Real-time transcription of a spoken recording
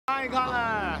看一看嘞。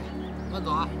慢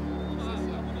走啊！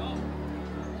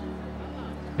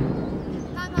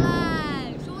看看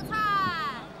嘞，蔬菜。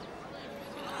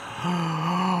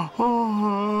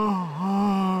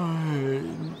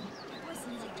多心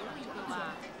姐留一个吧，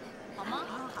好吗？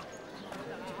好。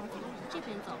这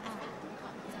边走啊。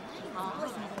好，多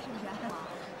心姐是不是？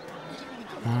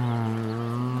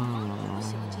我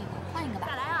喜欢这个，换一个吧。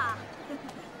再来啊。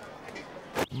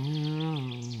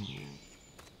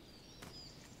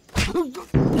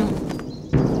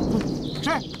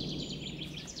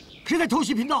谁在偷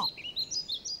袭频道？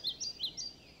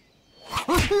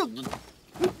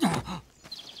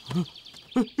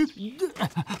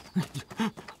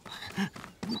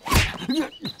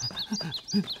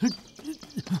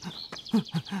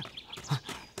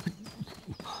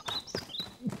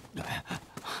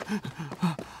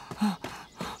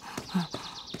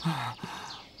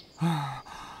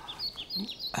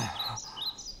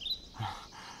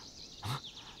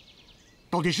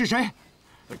到底是谁？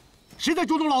谁在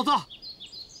捉弄老子？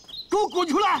给我滚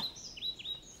出来！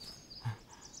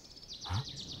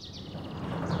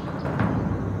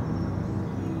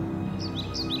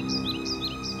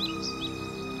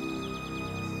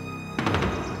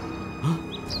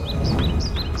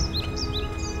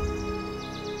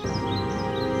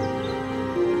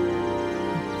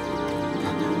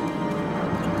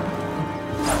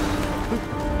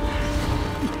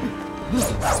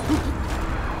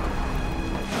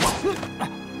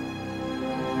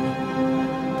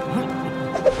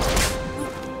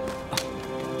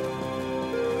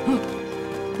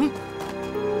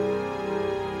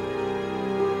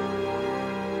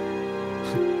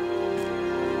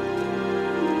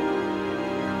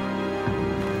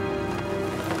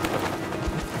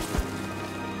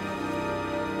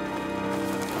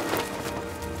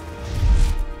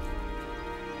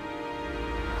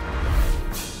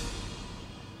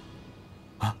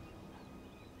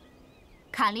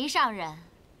坎离上人，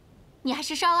你还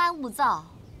是稍安勿躁，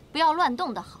不要乱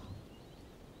动的好。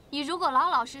你如果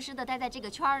老老实实的待在这个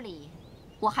圈里，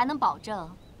我还能保证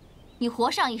你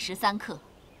活上1时3刻。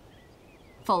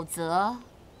否则，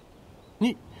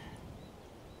你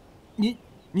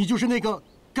就是那个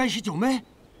干尸九妹？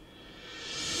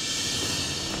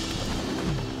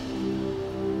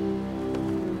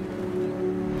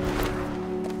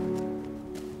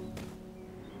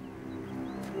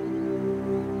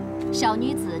小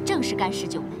女子正是干尸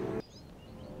九妹。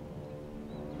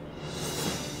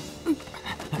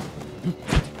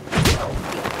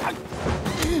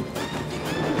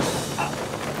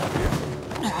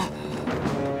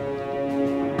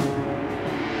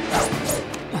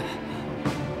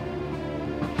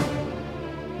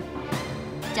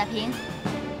贾平，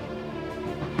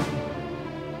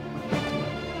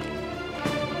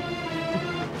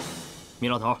米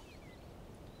老头，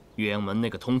岳阳门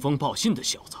那个通风报信的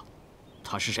小子。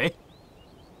 他是谁？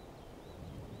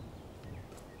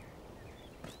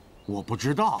我不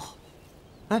知道。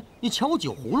哎，你抢我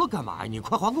酒葫芦干嘛呀？你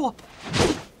快还给我！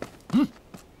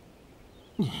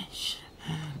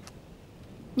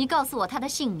你告诉我他的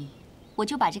姓名，我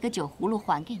就把这个酒葫芦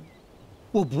还给你。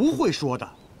我不会说的，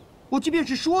我即便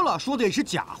是说了，说的也是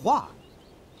假话。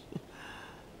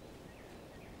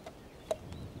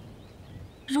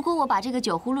如果我把这个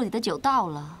酒葫芦里的酒倒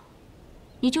了，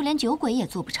你就连酒鬼也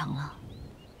做不成了。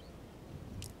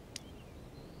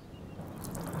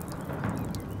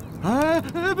 哎，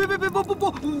别，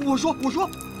不，我说，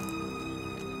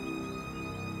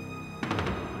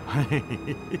嘿，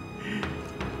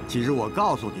其实我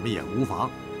告诉你们也无妨，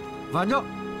反正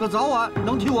他早晚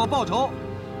能替我报仇。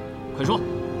快说，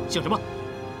姓什么？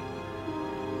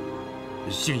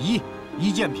姓伊，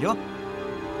伊建平。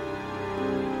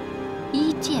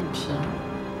伊建平。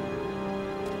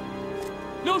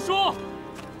六叔，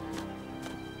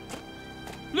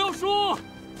六叔。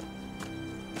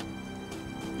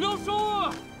 六叔，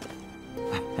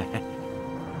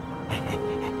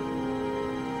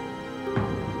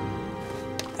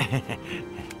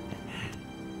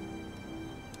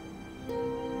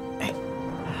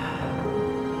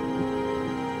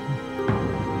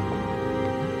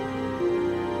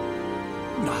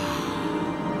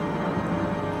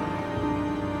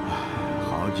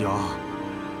好酒，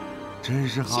真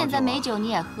是好酒。现在美酒你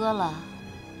也喝了，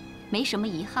没什么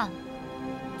遗憾了，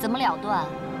怎么了断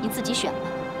你自己选吧。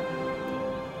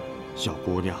 小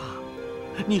姑娘，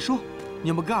你说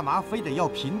你们干嘛非得要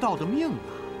贫道的命啊？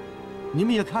你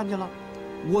们也看见了，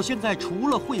我现在除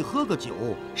了会喝个酒，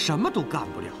什么都干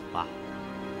不了了。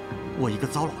我一个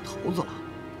糟老头子了，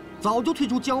早就退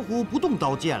出江湖，不动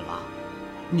刀剑了。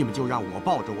你们就让我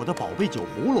抱着我的宝贝酒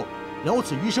葫芦，了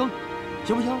此余生，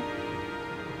行不行？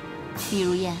李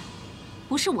如烟，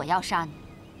不是我要杀你，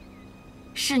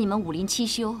是你们武林七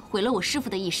修毁了我师父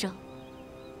的一生，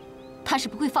他是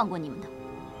不会放过你们的。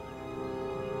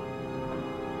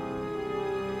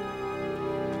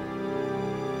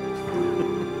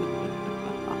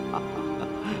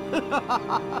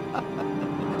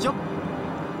行，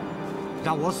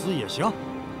让我死也行。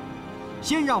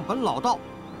先让本老道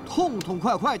痛痛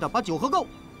快快的把酒喝够。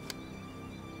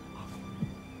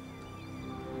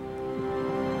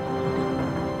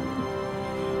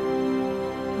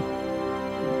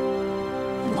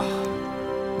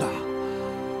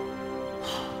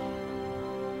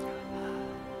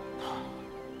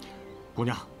姑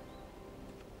娘，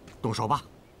动手吧。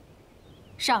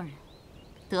上人，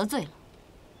得罪了。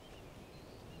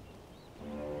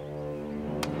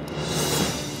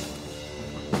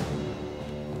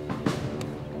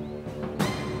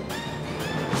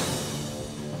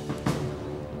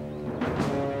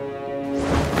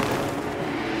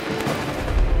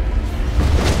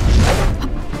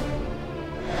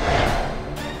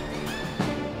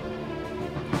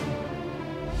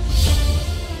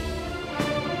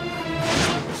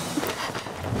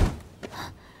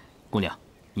姑娘，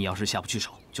你要是下不去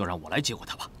手，就让我来接过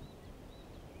他吧。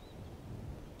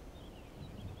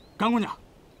甘姑娘，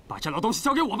把这老东西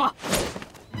交给我吧。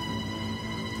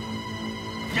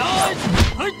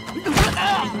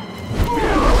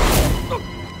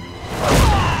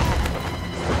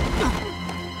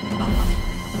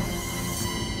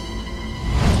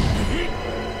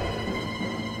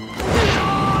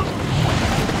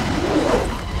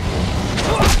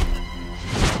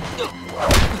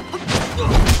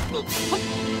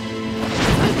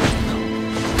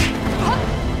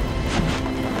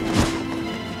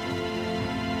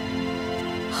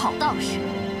好道士，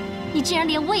你竟然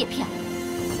连我也骗了！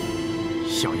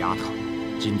小丫头，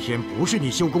今天不是你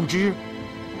修功之日。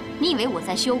你以为我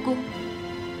在修功，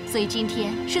所以今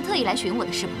天是特意来寻我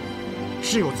的是吧？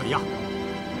是又怎样？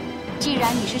既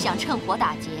然你是想趁火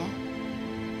打劫，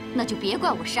那就别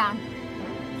怪我杀你。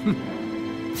哼，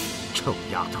臭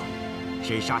丫头，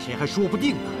谁杀谁还说不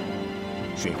定呢。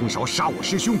水红勺杀我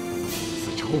师兄，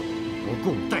此仇不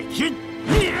共戴天。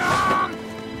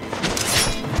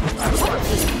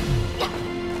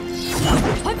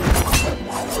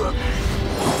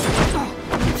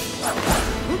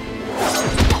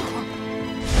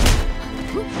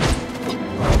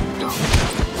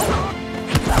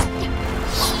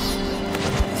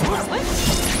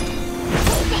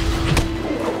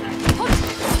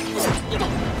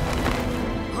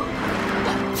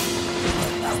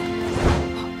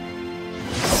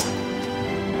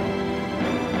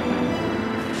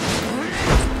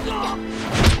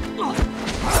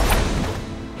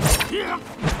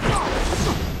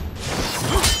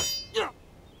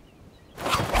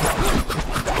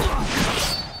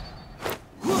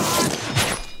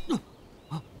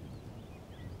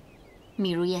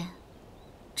米如烟，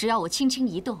只要我轻轻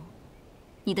一动，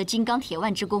你的金刚铁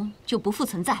腕之功就不复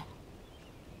存在了。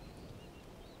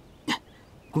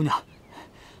姑娘，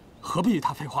何必与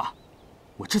他废话？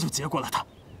我这就结果了他，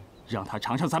让他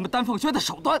尝尝咱们丹凤轩的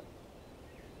手段。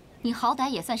你好歹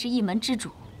也算是一门之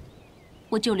主，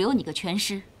我就留你个全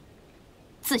尸，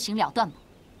自行了断吧。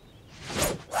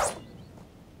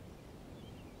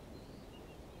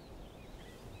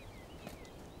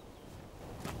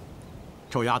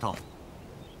臭丫头，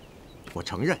我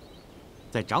承认，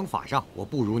在掌法上我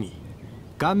不如你，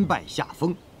甘拜下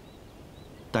风。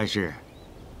但是，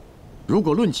如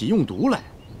果论起用毒来，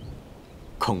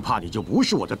恐怕你就不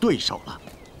是我的对手了。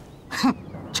哼，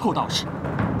臭道士，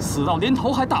死到临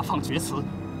头还大放厥词，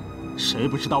谁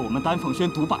不知道我们丹凤轩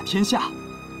独霸天下？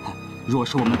若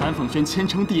是我们丹凤轩谦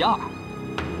称第二，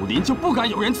武林就不敢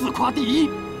有人自夸第一。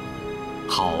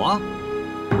好啊，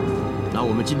那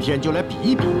我们今天就来比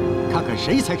一比，看看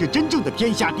谁才是真正的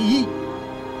天下第一。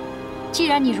既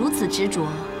然你如此执着，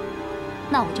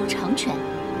那我就成全你。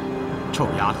臭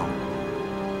丫头，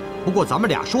不过咱们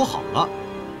俩说好了，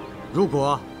如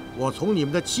果我从你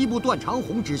们的7步断肠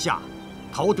红之下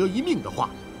逃得一命的话，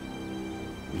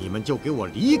你们就给我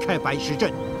离开白石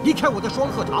镇，离开我的双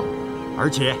鹤堂，而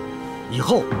且以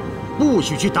后不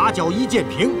许去打搅一剑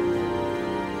平。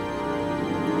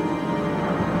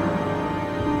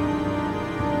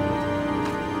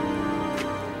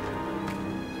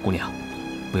姑娘，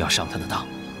不要上他的当，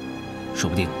说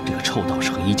不定这个臭道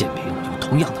士和一剑平有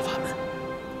同样的法门。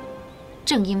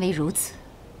正因为如此，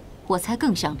我才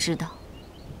更想知道，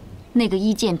那个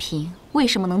一剑平为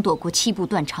什么能躲过7步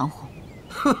断肠红。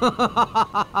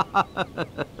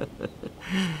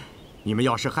你们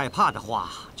要是害怕的话，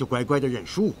就乖乖的认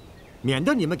输，免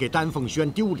得你们给丹凤轩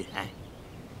丢脸。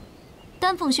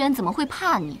丹凤轩怎么会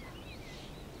怕你呢？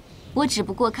我只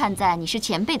不过看在你是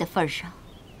前辈的份上，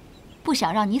不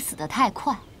想让你死得太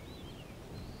快。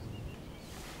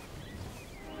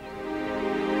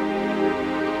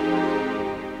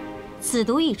此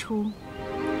毒一出，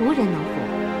无人能活，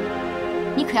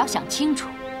你可要想清楚。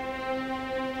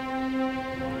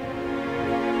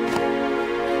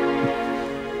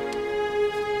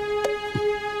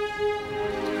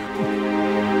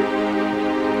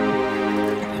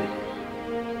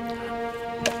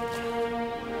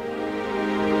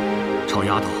 臭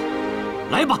丫头，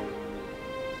来吧！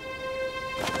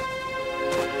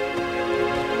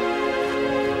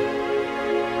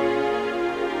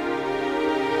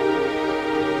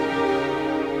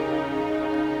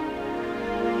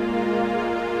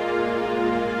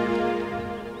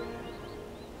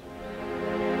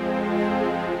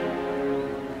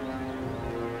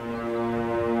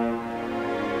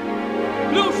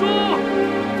六叔，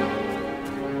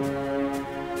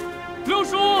六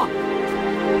叔！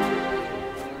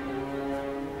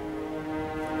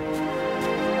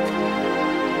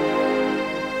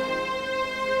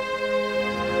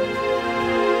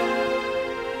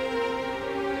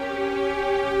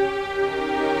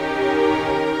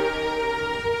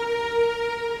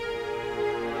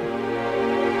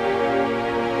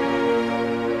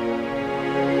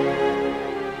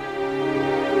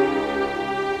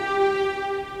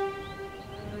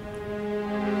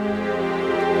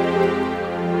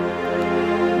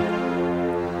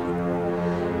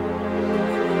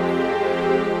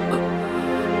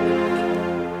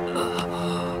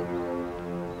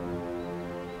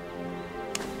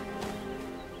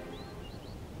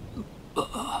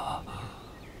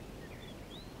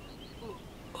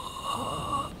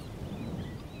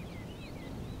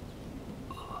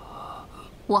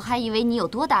 我还以为你有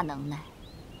多大能耐，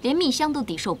连蜜香都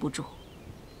抵受不住。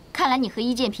看来你和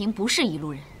易建平不是一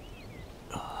路人。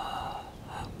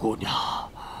姑娘，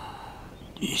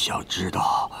你想知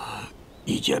道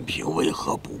易建平为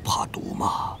何不怕毒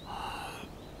吗？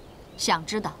想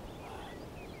知道。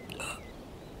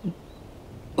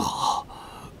好，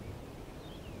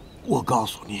我告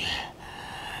诉你，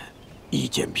易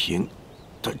建平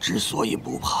他之所以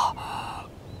不怕，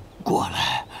过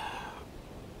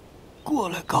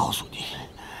来告诉你。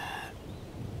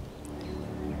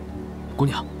姑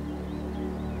娘，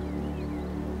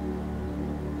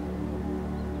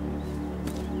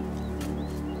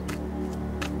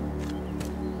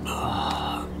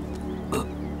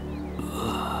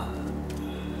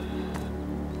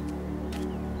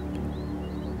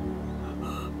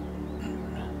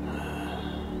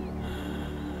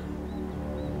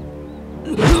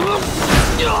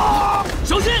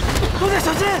小心！都在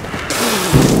小心！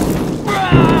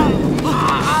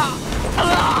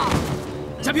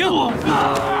嘉平！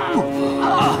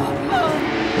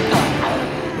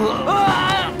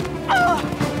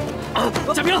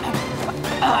嘉平！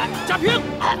嘉平！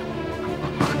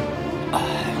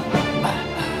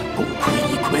功亏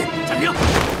一篑，嘉平！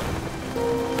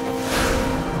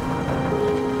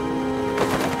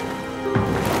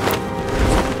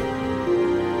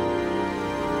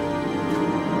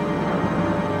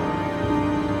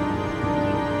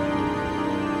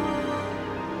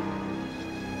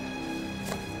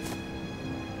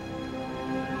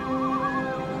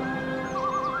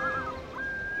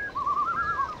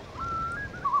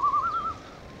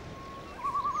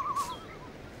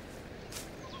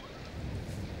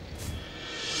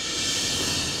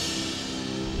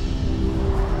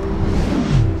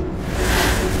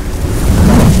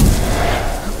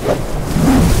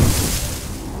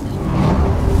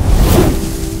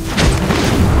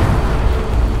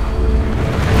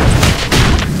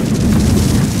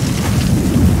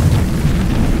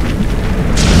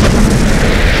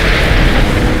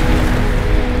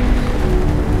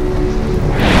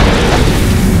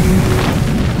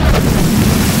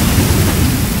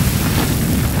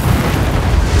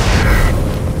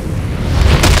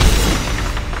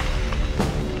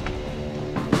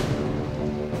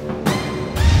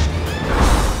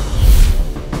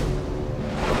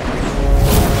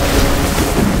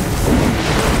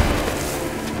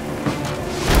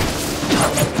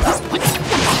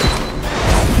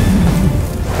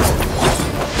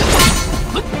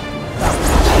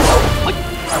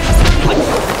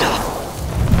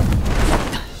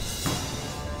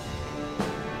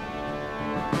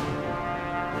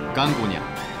甘姑娘，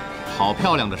好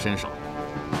漂亮的身手。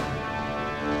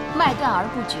脉断而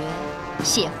不绝，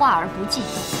血化而不尽，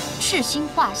赤心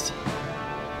化血，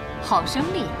好生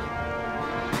厉害。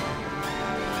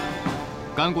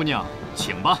甘姑娘，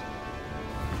请吧。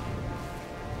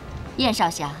燕少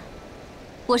侠，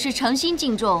我是诚心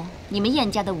敬重你们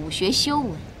燕家的武学修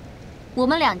为，我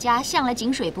们两家向来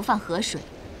井水不犯河水，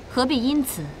何必因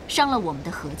此伤了我们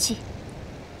的和气？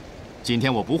今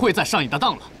天我不会再上你的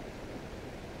当了，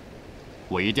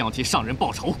我一定要替上人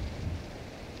报仇。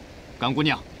甘姑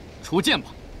娘，出剑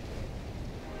吧。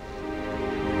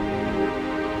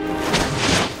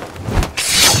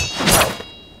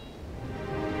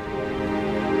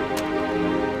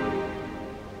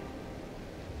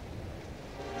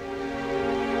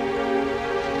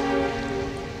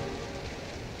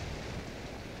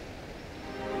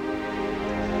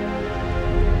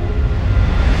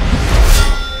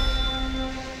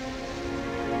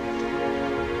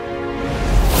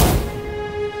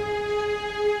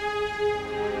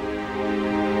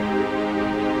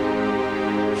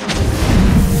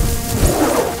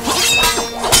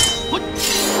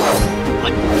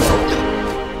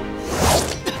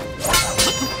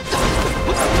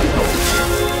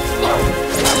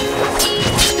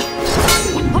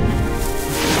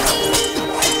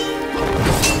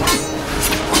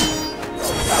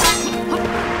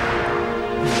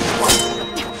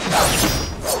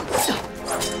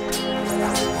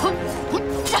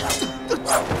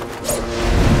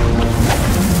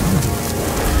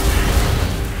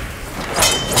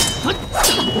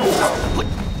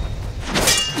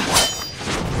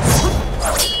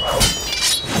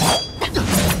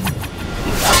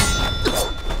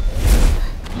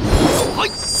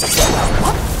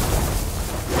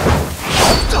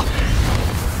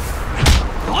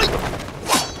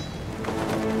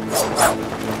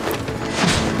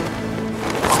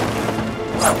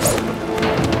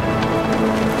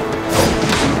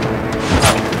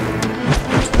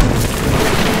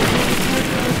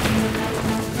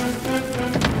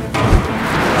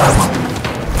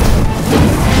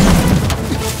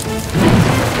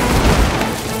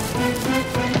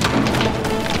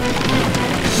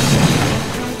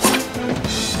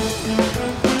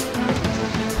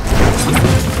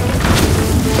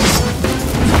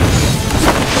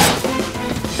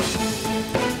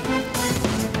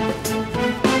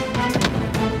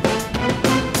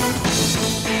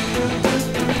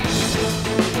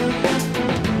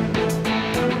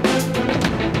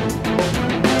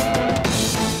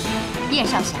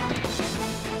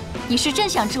 你是真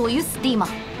想置我于死地吗？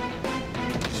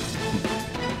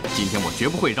今天我绝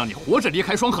不会让你活着离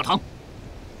开双鹤堂。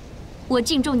我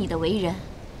敬重你的为人，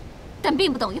但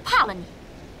并不等于怕了你。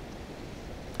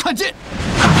看剑！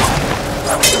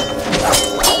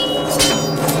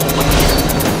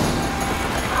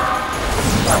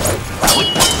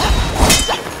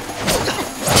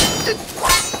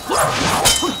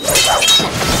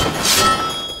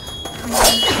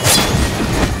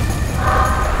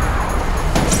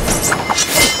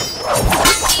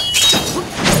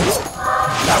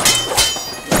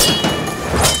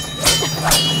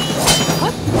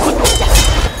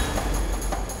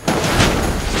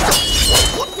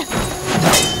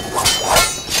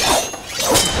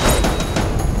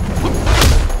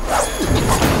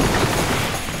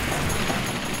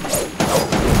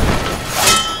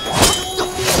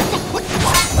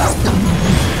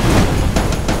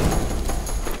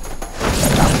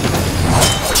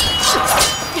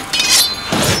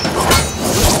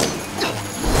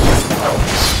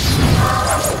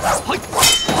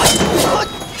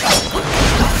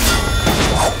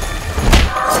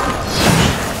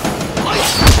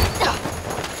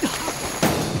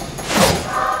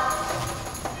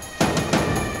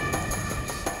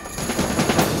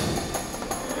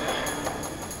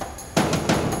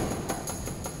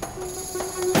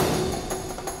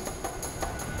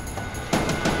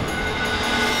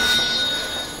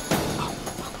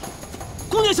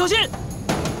小心！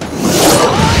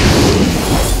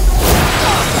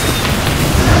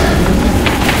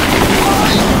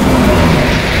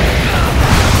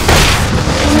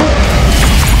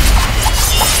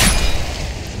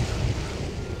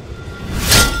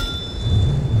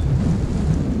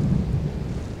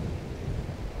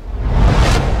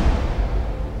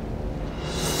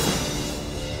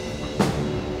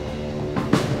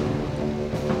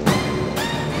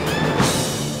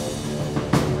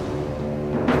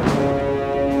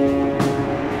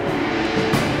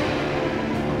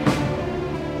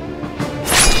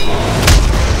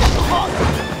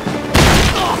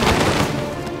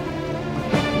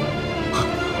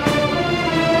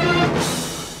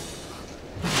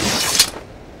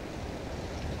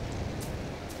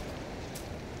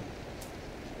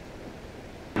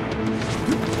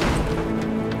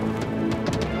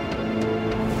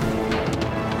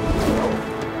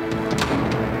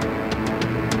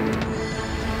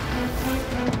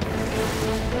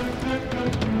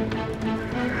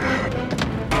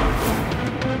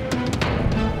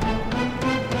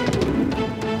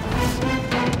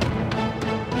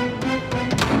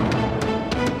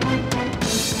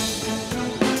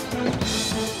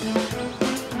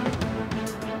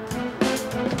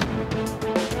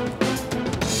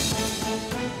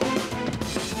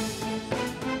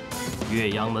岳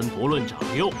阳门不论长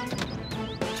幼，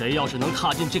谁要是能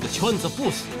踏进这个圈子不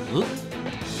死，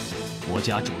我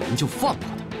家主人就放过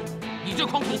他。你这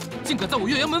狂徒，竟敢在我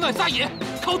岳阳门外撒野，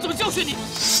看我怎么教训你！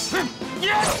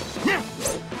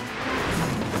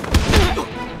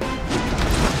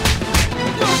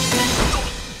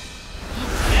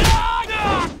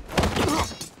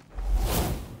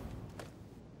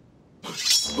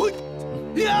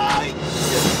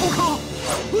不可！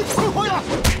快回来！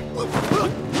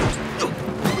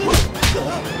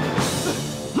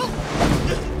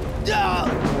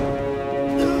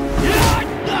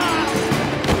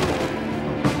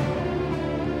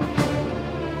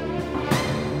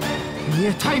你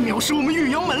也太藐视我们岳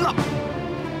阳门了！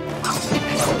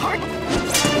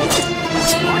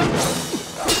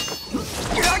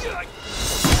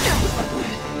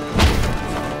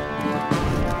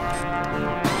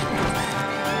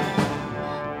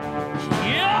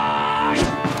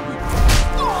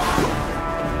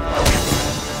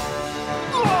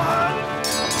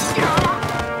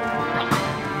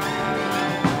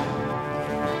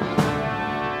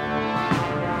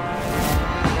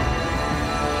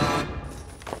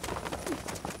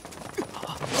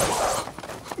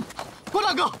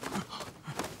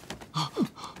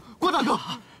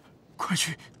快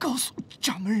去告诉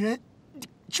掌门人，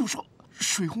就说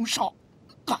水红烧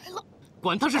来了。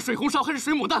管他是水红烧还是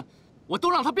水母蛋，我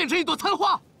都让他变成一朵残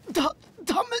花。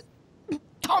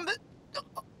他们，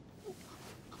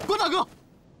关大哥，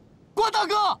关大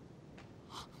哥，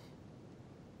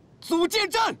组建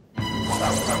阵！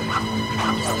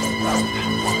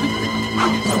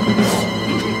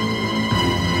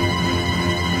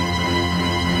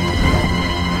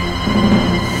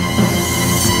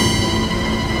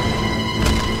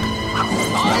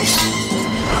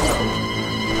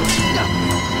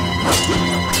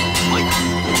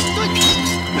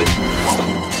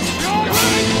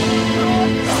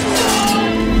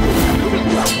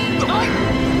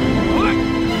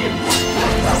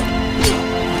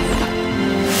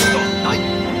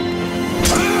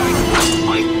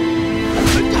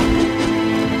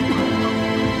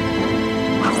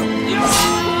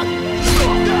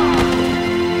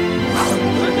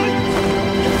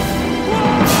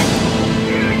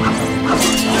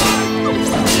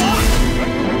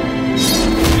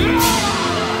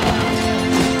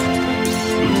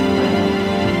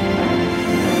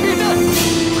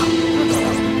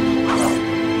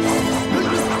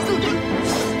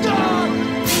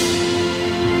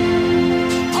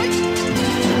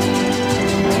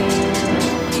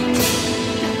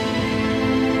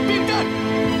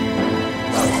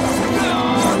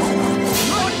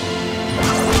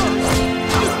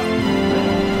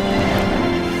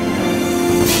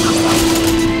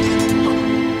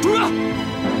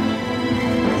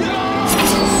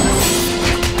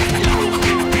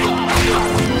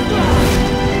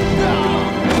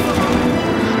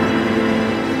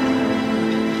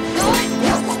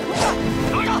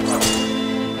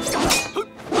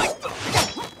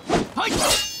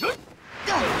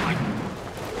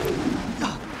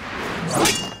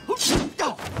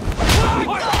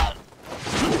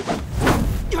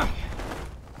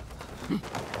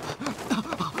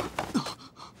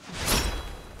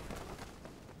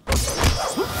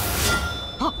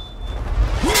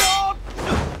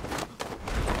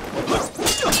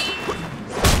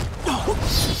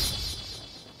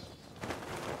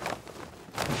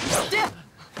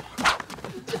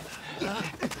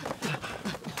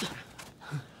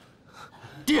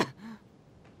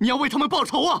你要为他们报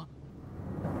仇啊！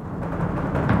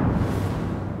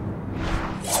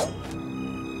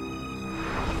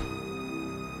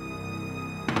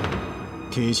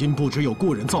铁心不知有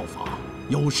故人造法，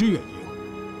有失远迎。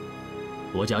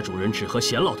我家主人只和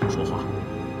贤老头说话，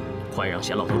快让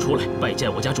贤老头出来拜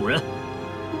见我家主人。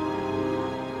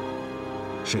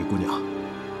水姑娘，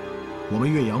我们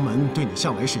岳阳门对你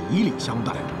向来是以礼相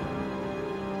待，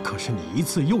可是你一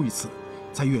次又一次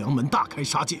在岳阳门大开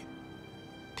杀戒。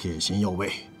 铁心要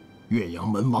为岳阳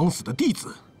门枉死的弟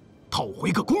子讨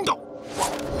回个公道。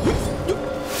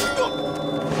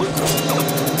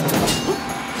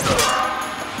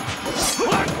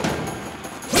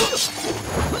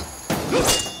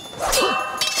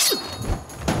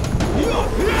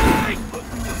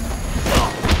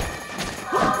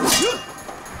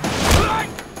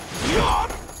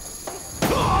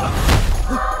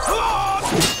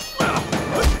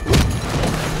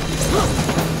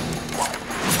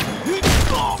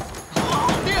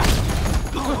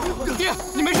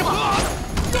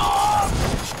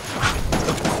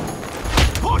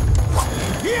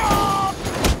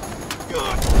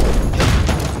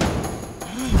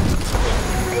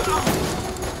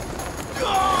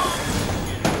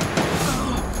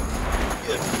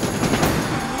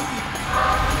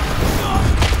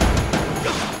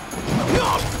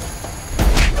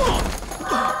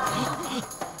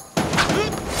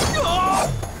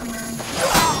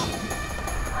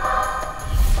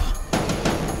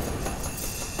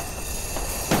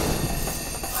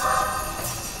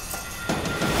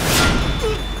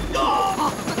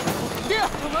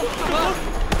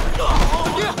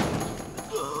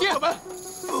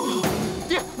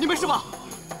没事吧？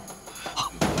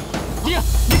爹，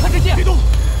你看这剑，别动，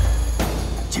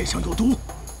剑上有毒。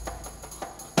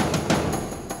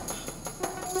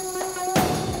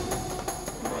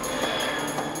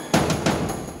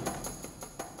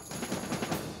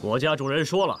我家主人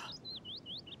说了，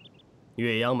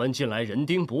岳阳门近来人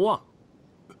丁不旺，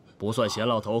不算贤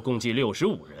老头，共计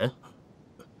65人。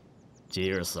今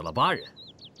日死了8人，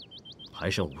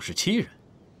还剩57人。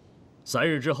3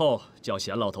日之后，叫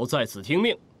贤老头在此听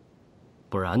命，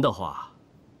不然的话，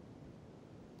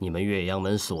你们岳阳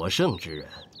门所剩之人